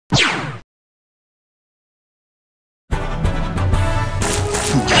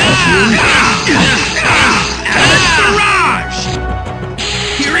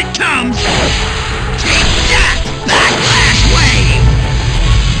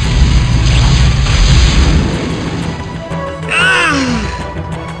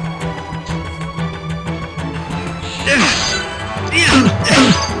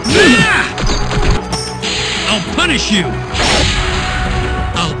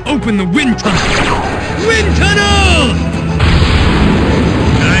open the wind tunnel! Wind tunnel!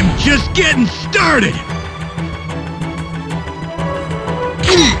 I'm just getting started!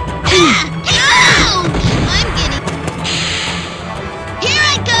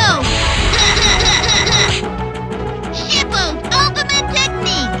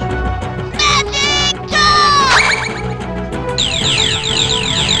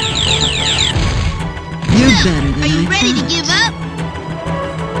 Are you ready to give up?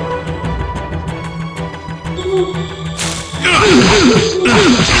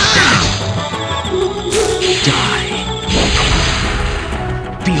 Die.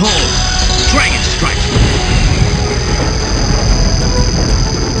 Behold, Dragon Strike.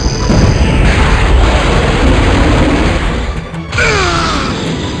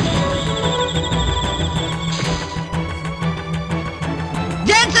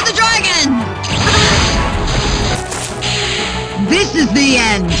 Dance of the Dragon! This is the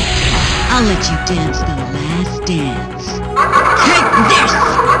end! I'll let you dance the last dance. Take this!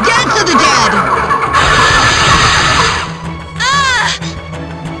 Dance of the Dead! Ah!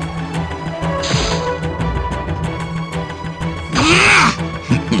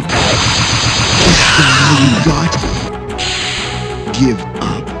 All you got? Give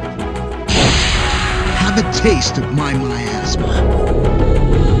up. Have a taste of my miasma.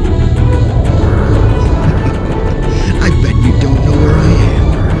 I bet you don't know where I am.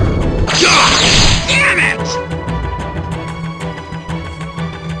 Damn it!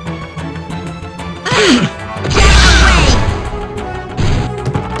 Get away!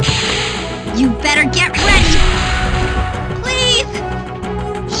 You better get ready! Please!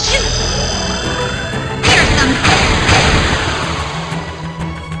 Shoot! Here's some!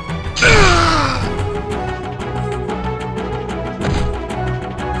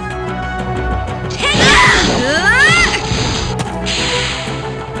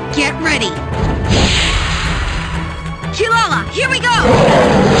 Get ready! Kilala, here we go!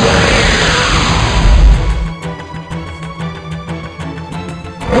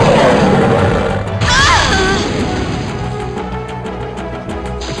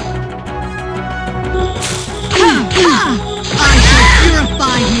 I shall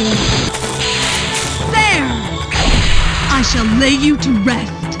purify you! There! I shall lay you to rest!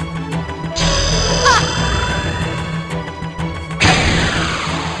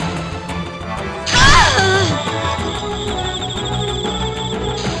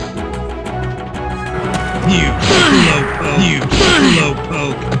 You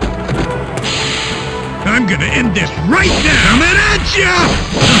slowpoke! I'm gonna end this right now! Coming at ya!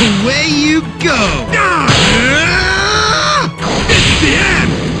 Away you go! It's the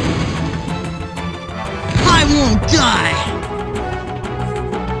end! I won't die!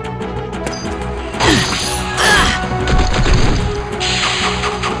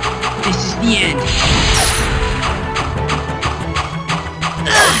 This is the end.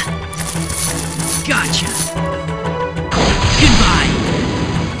 Gotcha! Goodbye!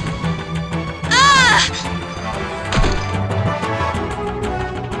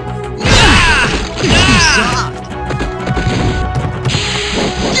 Soft!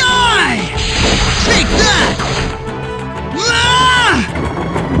 Die! Take that!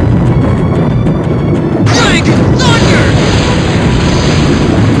 Dragon Thunder!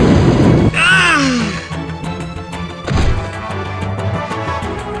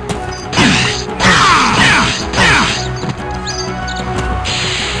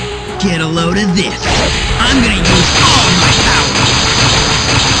 Get a load of this. I'm gonna use all my power.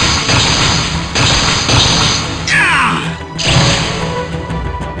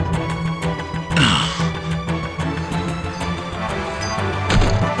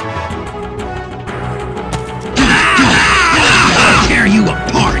 I'll tear you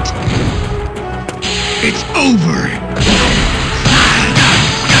apart. It's over.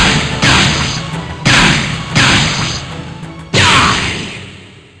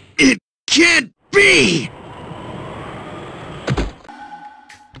 Can't be!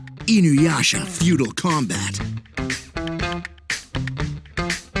 INU YASHA Feudal Combat.